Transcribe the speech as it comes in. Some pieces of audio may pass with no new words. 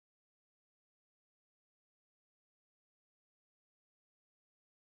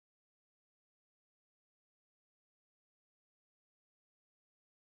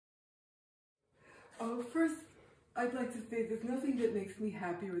First, I'd like to say there's nothing that makes me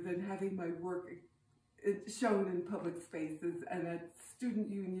happier than having my work shown in public spaces and at student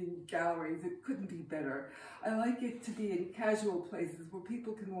union galleries. It couldn't be better. I like it to be in casual places where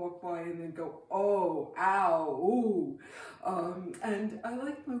people can walk by and then go, oh, ow, ooh. And I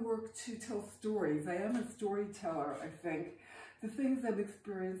like my work to tell stories. I am a storyteller, I think. The things I'm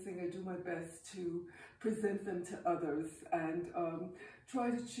experiencing, I do my best to present them to others and try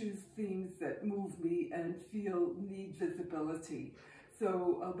to choose themes that move me and feel need visibility.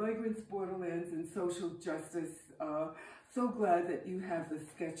 So Migrants, Borderlands, and Social Justice, so glad that you have the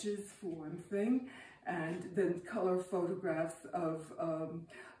sketches for one thing, and then color photographs of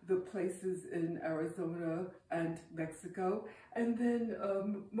the places in Arizona and Mexico, and then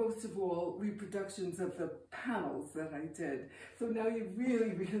most of all, reproductions of the panels that I did. So now you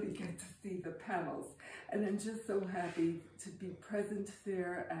really, really get to see the panels. And I'm just so happy to be present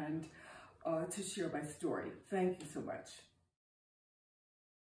there and to share my story. Thank you so much.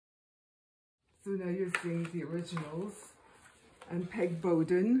 So now you're seeing the originals, and Peg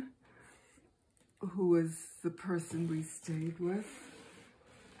Bowden, who was the person we stayed with,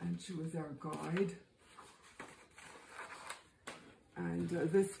 and she was our guide. And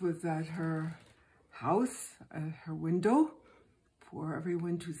this was at her house, at her window, for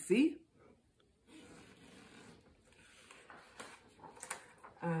everyone to see.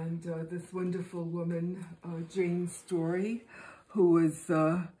 And this wonderful woman, Jane Story, who was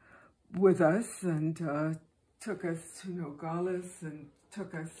with us and took us to Nogales and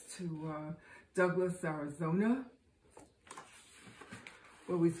took us to Douglas, Arizona,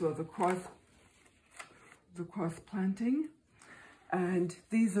 where we saw the cross planting. And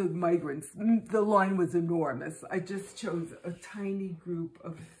these are migrants. The line was enormous. I just chose a tiny group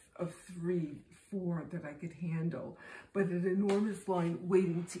of 3, 4 that I could handle, but an enormous line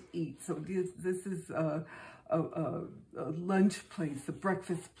waiting to eat. So this is a lunch place, a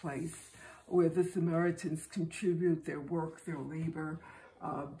breakfast place, where the Samaritans contribute their work, their labor,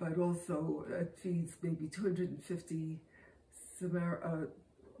 but also it feeds maybe 250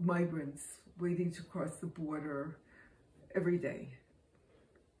 migrants waiting to cross the border every day,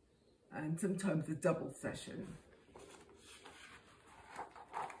 and sometimes a double session.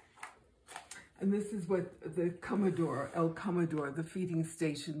 And this is what the Comodore, El Comodore, the feeding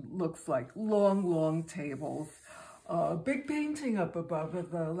station, looks like. Long, long tables. Big painting up above of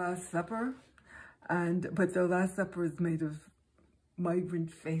the Last Supper. But the Last Supper is made of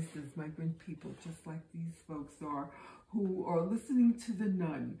migrant faces, migrant people, just like these folks are, who are listening to the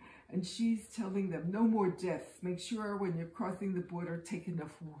nun. And she's telling them, no more deaths. Make sure when you're crossing the border, take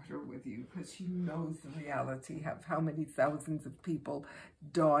enough water with you, because she knows the reality of how many thousands of people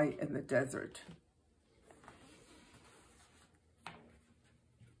die in the desert.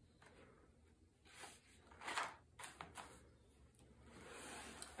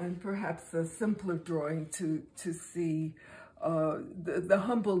 And perhaps a simpler drawing to see the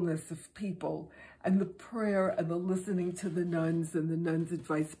humbleness of people and the prayer and the listening to the nuns and the nuns'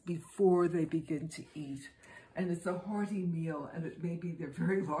 advice before they begin to eat. And it's a hearty meal, and it may be their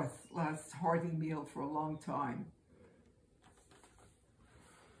very last hearty meal for a long time.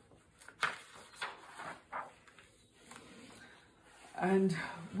 And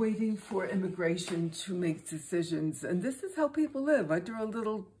waiting for immigration to make decisions. And this is how people live. I drew a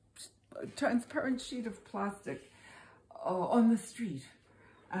little transparent sheet of plastic on the street.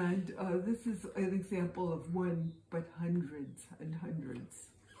 And this is an example of one, but hundreds and hundreds.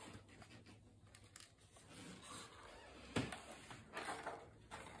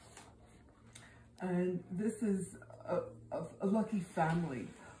 And this is a lucky family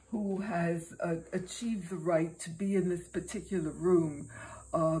who has achieved the right to be in this particular room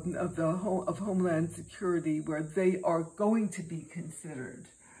of Homeland Security, where they are going to be considered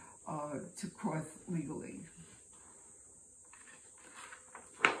to cross legally.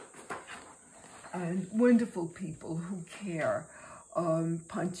 And wonderful people who care.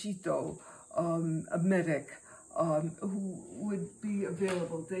 Panchito, a medic, who would be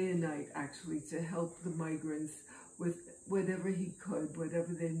available day and night, actually, to help the migrants with whatever he could,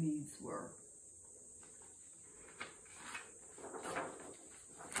 whatever their needs were.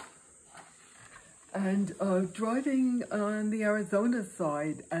 And driving on the Arizona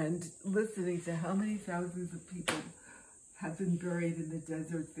side and listening to how many thousands of people have been buried in the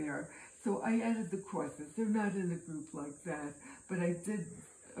desert there. So I added the crosses. They're not in a group like that, but I did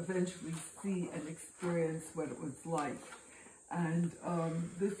eventually see and experience what it was like. And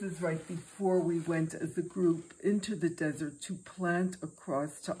this is right before we went as a group into the desert to plant a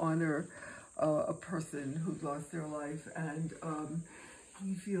cross to honor a person who lost their life. And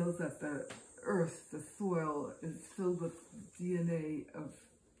he feels that earth, the soil, is filled with DNA of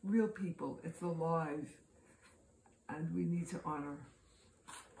real people. It's alive, and we need to honor.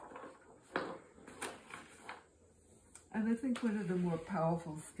 And I think one of the more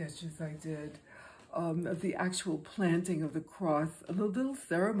powerful sketches I did of the actual planting of the cross, the little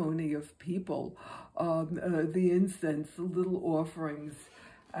ceremony of people, the incense, the little offerings,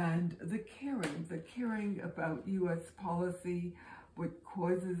 and the caring about U.S. policy, what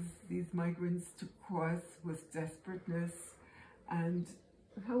causes these migrants to cross with desperateness, and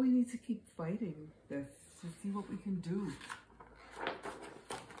how we need to keep fighting this to see what we can do.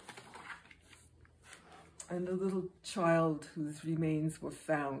 And a little child whose remains were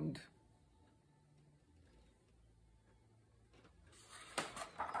found.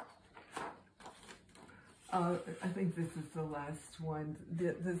 I think this is the last one.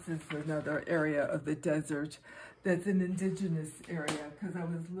 This is another area of the desert that's an indigenous area, because I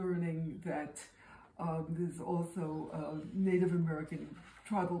was learning that there's also Native American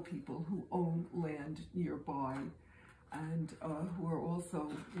tribal people who own land nearby, and who are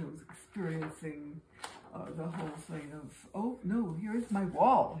also, experiencing the whole thing of, oh no, here's my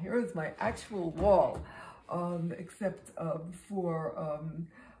wall, here is my actual wall, except for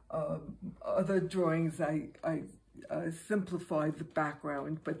other drawings I simplified the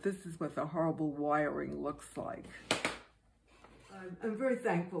background, but this is what the horrible wiring looks like. I'm very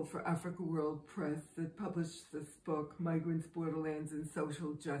thankful for Africa World Press that published this book, Migrants, Borderlands, and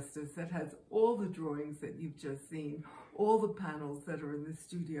Social Justice, that has all the drawings that you've just seen, all the panels that are in the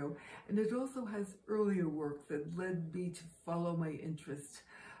studio, and it also has earlier work that led me to follow my interest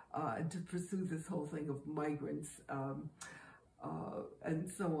and to pursue this whole thing of migrants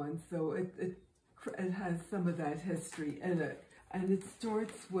and so on. So it has some of that history in it, and it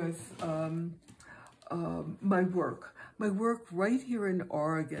starts with my work right here in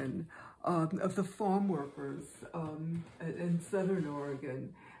Oregon, of the farm workers in southern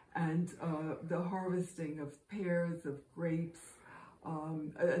Oregon, and the harvesting of pears, of grapes,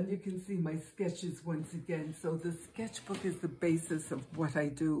 and you can see my sketches once again. So the sketchbook is the basis of what I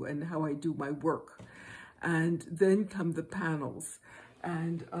do and how I do my work. And then come the panels.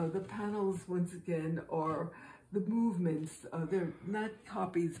 And the panels, once again, are the movements. They're not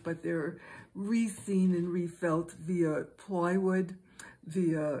copies, but they're re-seen and refelt via plywood,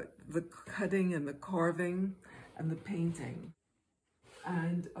 via the cutting and the carving and the painting.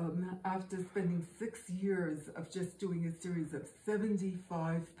 And after spending 6 years of just doing a series of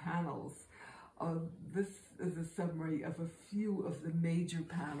 75 panels, this is a summary of a few of the major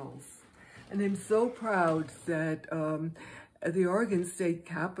panels. And I'm so proud that the Oregon State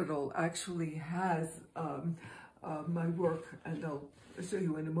Capitol actually has my work, and I'll show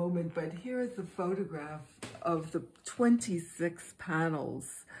you in a moment, but here is the photograph of the 26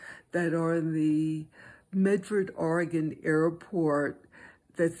 panels that are in the Medford, Oregon airport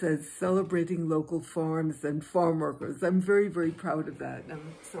that says celebrating local farms and farm workers. I'm very, very proud of that.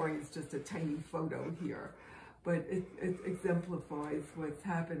 I'm sorry it's just a tiny photo here, but it exemplifies what's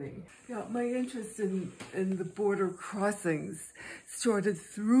happening. Yeah, my interest in the border crossings started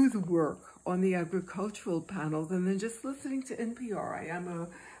through the work on the agricultural panels and then just listening to NPR. I am an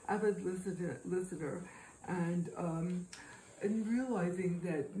avid listener, and realizing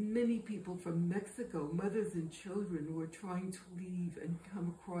that many people from Mexico, mothers and children, were trying to leave and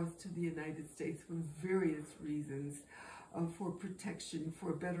come across to the United States for various reasons, for protection,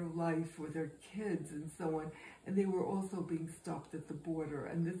 for a better life, for their kids, and so on. And they were also being stopped at the border,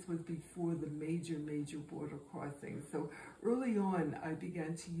 and this was before the major border crossings. So early on, I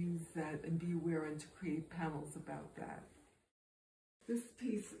began to use that and be aware and to create panels about that. This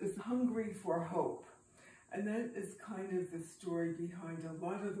piece is Hungry for Hope. And that is kind of the story behind a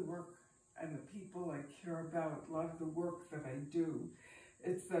lot of the work and the people I care about, a lot of the work that I do.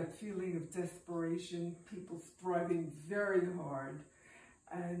 It's that feeling of desperation, people striving very hard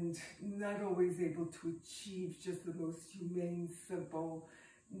and not always able to achieve just the most humane, simple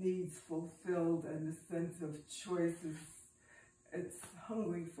needs fulfilled and the sense of choices. It's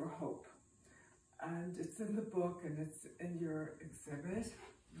hungry for hope. And it's in the book and it's in your exhibit.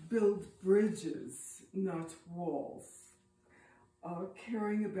 Build bridges, not walls.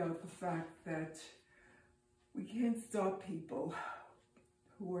 Caring about the fact that we can't stop people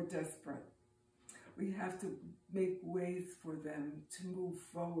who are desperate. We have to make ways for them to move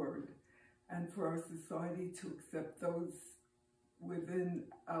forward and for our society to accept those within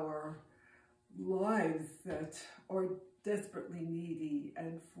our lives that are desperately needy,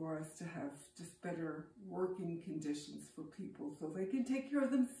 and for us to have just better working conditions for people so they can take care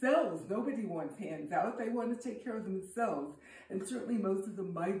of themselves. Nobody wants hands out. They want to take care of themselves. And certainly most of the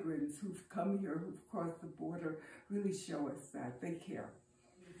migrants who've come here, who've crossed the border, really show us that. They care.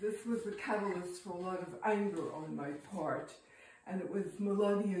 This was the catalyst for a lot of anger on my part, and it was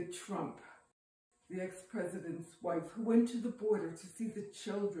Melania Trump, the ex-president's wife, who went to the border to see the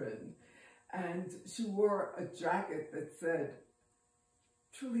children, and she wore a jacket that said,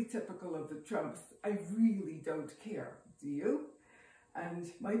 truly typical of the Trumps, "I really don't care, do you?"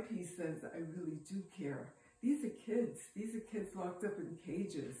 And my piece says, I really do care. These are kids locked up in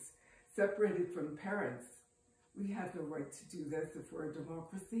cages, separated from parents. We have no right to do this if we're a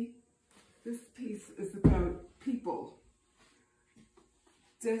democracy. This piece is about people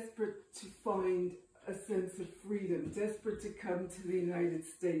desperate to find a sense of freedom, desperate to come to the United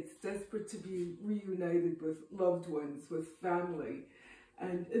States, desperate to be reunited with loved ones, with family,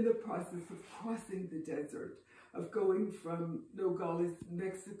 and in the process of crossing the desert, of going from Nogales,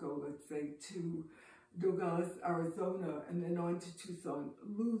 Mexico, let's say, to Nogales, Arizona, and then on to Tucson,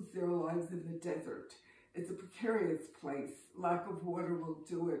 lose their lives in the desert. It's a precarious place. Lack of water will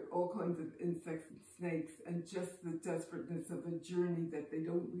do it, all kinds of insects and snakes, and just the desperateness of a journey that they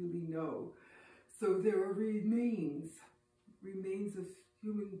don't really know. So there are remains of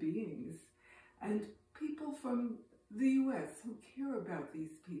human beings, and people from the U.S. who care about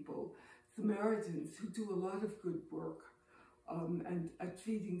these people, Samaritans who do a lot of good work, and at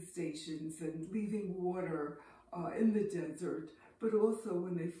feeding stations and leaving water in the desert, but also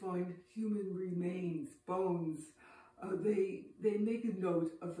when they find human remains, bones, they make a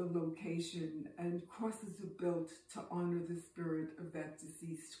note of the location, and crosses are built to honor the spirit of that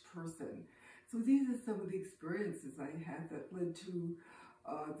deceased person. So these are some of the experiences I had that led to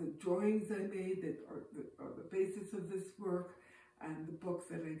the drawings I made that are the basis of this work, and the book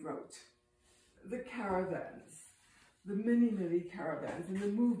that I wrote. The caravans, the many, many caravans, and the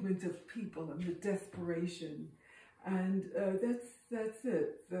movement of people and the desperation. And that's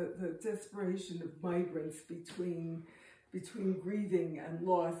it, the desperation of migrants between grieving and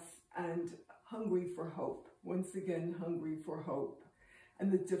loss and hungry for hope, once again hungry for hope,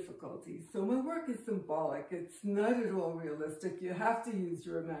 and the difficulties. So my work is symbolic. It's not at all realistic. You have to use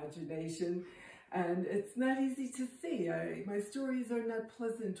your imagination, and it's not easy to see. My stories are not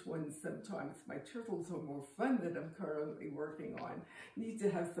pleasant ones sometimes. My turtles are more fun that I'm currently working on. Need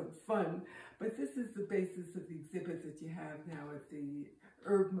to have some fun, but this is the basis of the exhibit that you have now at the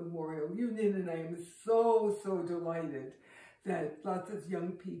Herb Memorial Union, and I am so delighted that lots of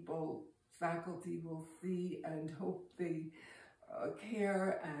young people, faculty will see and hope they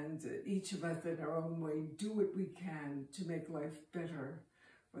care, and each of us in our own way do what we can to make life better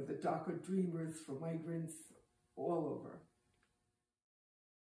for the DACA dreamers, for migrants all over.